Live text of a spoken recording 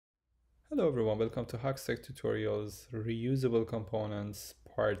Hello everyone, welcome to Hackstack Tutorials Reusable Components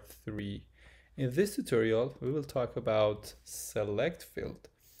Part 3. In this tutorial, we will talk about select field,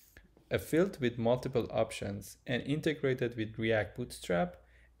 a field with multiple options and integrated with React Bootstrap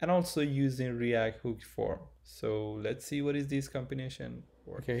and also using React hook form. So let's see what is this combination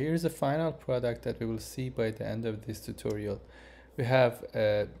for. Okay, here's the final product that we will see by the end of this tutorial. We have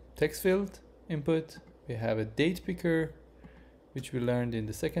a text field input, we have a date picker, which we learned in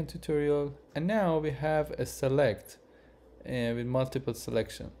the second tutorial, and now we have a select with multiple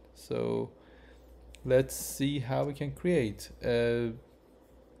selection. So let's see how we can create.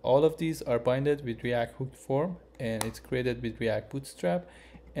 All of these are binded with React hook form, and it's created with React Bootstrap.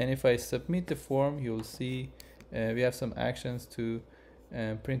 And if I submit the form, you'll see we have some actions to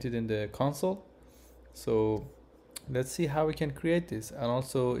print it in the console. So let's see how we can create this. And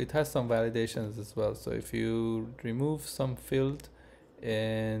also it has some validations as well. So if you remove some field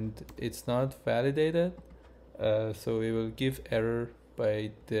and it's not validated, so it will give error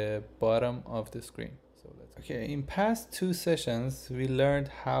by the bottom of the screen. So okay, in past two sessions we learned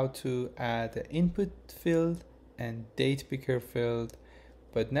how to add an input field and date picker field,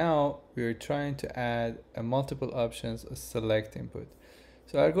 but now we're trying to add a multiple options a select input.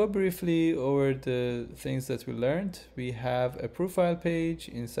 So I'll go briefly over the things that we learned. We have a profile page.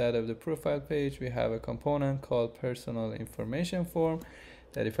 Inside of the profile page, we have a component called personal information form,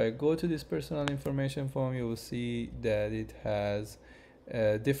 that if I go to this personal information form, you will see that it has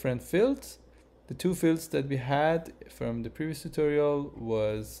different fields. The two fields that we had from the previous tutorial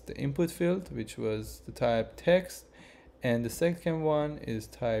was the input field, which was the type text, and the second one is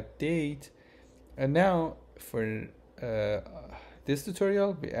type date. And now for this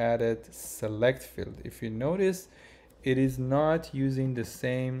tutorial, we added select field. If you notice, it is not using the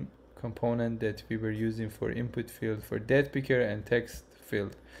same component that we were using for input field for date picker and text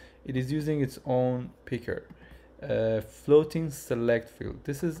field. It is using its own picker, floating select field.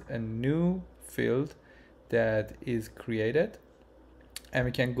 This is a new field that is created, and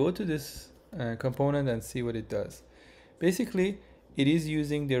we can go to this component and see what it does. Basically, it is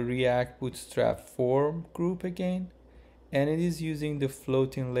using the React Bootstrap form group again, and it is using the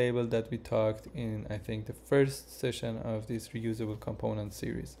floating label that we talked in, I think, the first session of this reusable component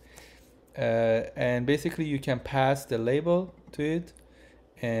series. And basically you can pass the label to it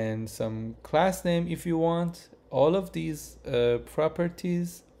and some class name if you want. All of these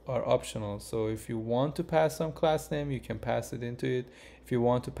properties are optional. So if you want to pass some class name, you can pass it into it. If you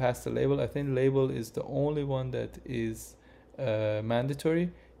want to pass the label, I think label is the only one that is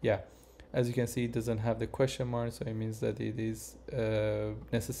mandatory. Yeah. As you can see, it doesn't have the question mark, so it means that it is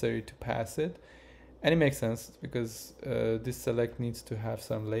necessary to pass it. And it makes sense because this select needs to have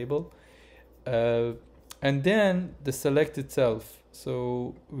some label. And then the select itself.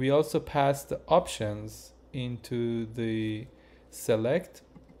 So we also pass the options into the select.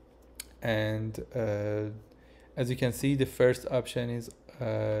 And as you can see, the first option is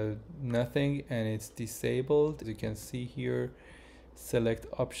nothing, and it's disabled. As you can see here, select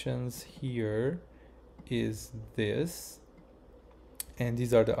options here is this, and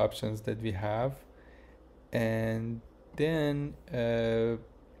these are the options that we have. And then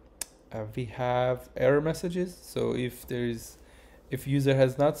we have error messages. So if user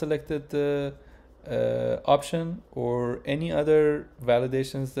has not selected the option or any other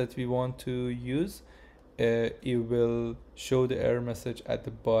validations that we want to use, it will show the error message at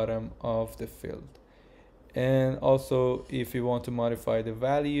the bottom of the field. And also if you want to modify the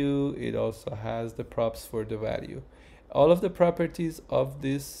value, it also has the props for the value. All of the properties of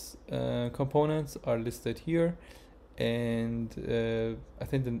these components are listed here, and I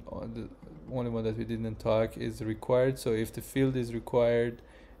think the only one that we didn't talk is required. So if the field is required,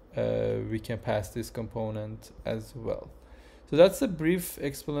 we can pass this component as well. So that's a brief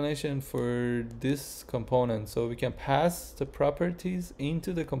explanation for this component. So we can pass the properties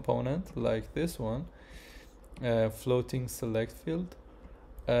into the component like this one. Floating select field.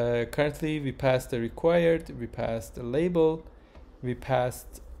 Currently we passed the required, we passed the label, we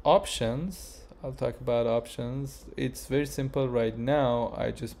passed options. I'll talk about options. It's very simple right now.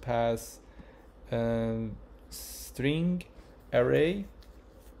 I just pass string array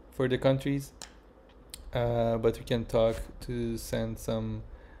for the countries, but we can talk to send some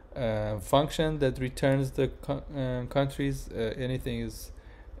function that returns the countries. Anything is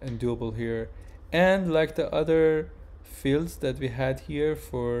doable here. And like the other fields that we had here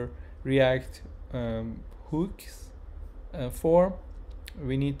for React hooks form,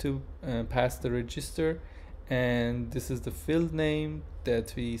 we need to pass the register, and this is the field name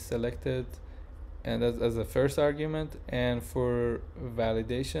that we selected and as a first argument. And for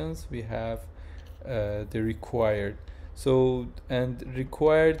validations, we have the required. So, and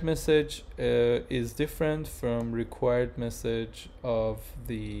required message is different from required message of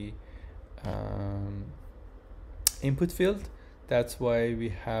the input field. That's why we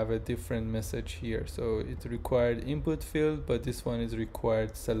have a different message here. So it's required input field, but this one is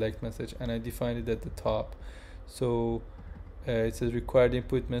required select message, and I defined it at the top. So it says required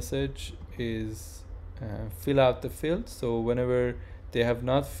input message is fill out the field. So whenever they have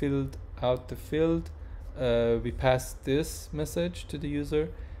not filled out the field, we pass this message to the user,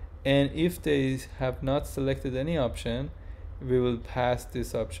 and if they have not selected any option, we will pass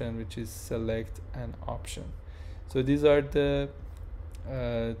this option, which is select an option. So these are the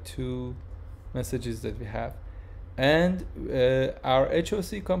two messages that we have, and our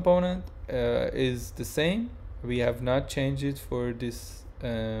HOC component is the same. We have not changed it for this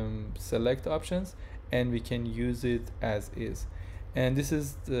select options, and we can use it as is. And this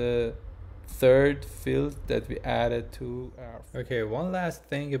is the third field that we added to our. Okay, one last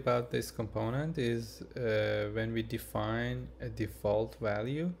thing about this component is when we define a default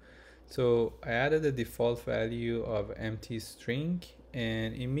value. So I added a default value of empty string,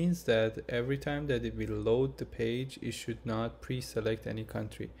 and it means that every time that it will load the page, it should not pre-select any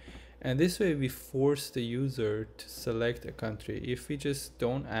country. And this way we force the user to select a country. If we just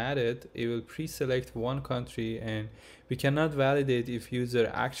don't add it, it will pre-select one country, and we cannot validate if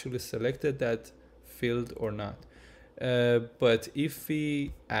user actually selected that field or not. But if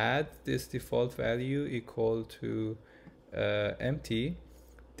we add this default value equal to empty,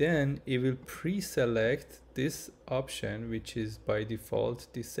 then it will pre-select this option, which is by default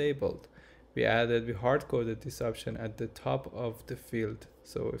disabled. We hard-coded this option at the top of the field.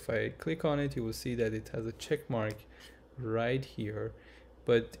 So if I click on it, you will see that it has a check mark right here,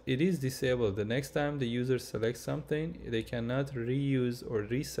 but it is disabled. The next time the user selects something, they cannot reuse or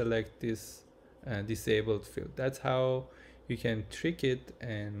reselect this disabled field. That's how you can trick it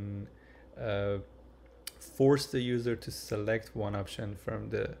and force the user to select one option from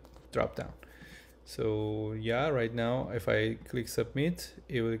the drop down. So yeah, right now if I click submit,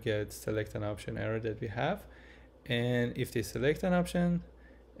 it will get select an option error that we have, and if they select an option,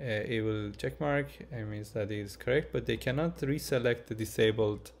 it will check mark, and means that it is correct, but they cannot reselect the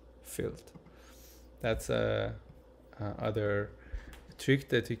disabled field. That's a other trick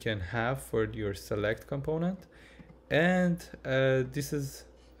that you can have for your select component. And this is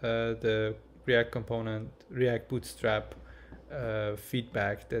the React component, React Bootstrap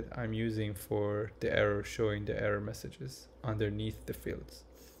feedback that I'm using for the error, showing the error messages underneath the fields.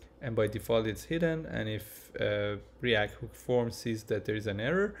 And by default it's hidden, and if React Hook Form sees that there is an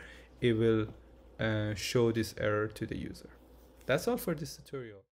error, it will show this error to the user. That's all for this tutorial.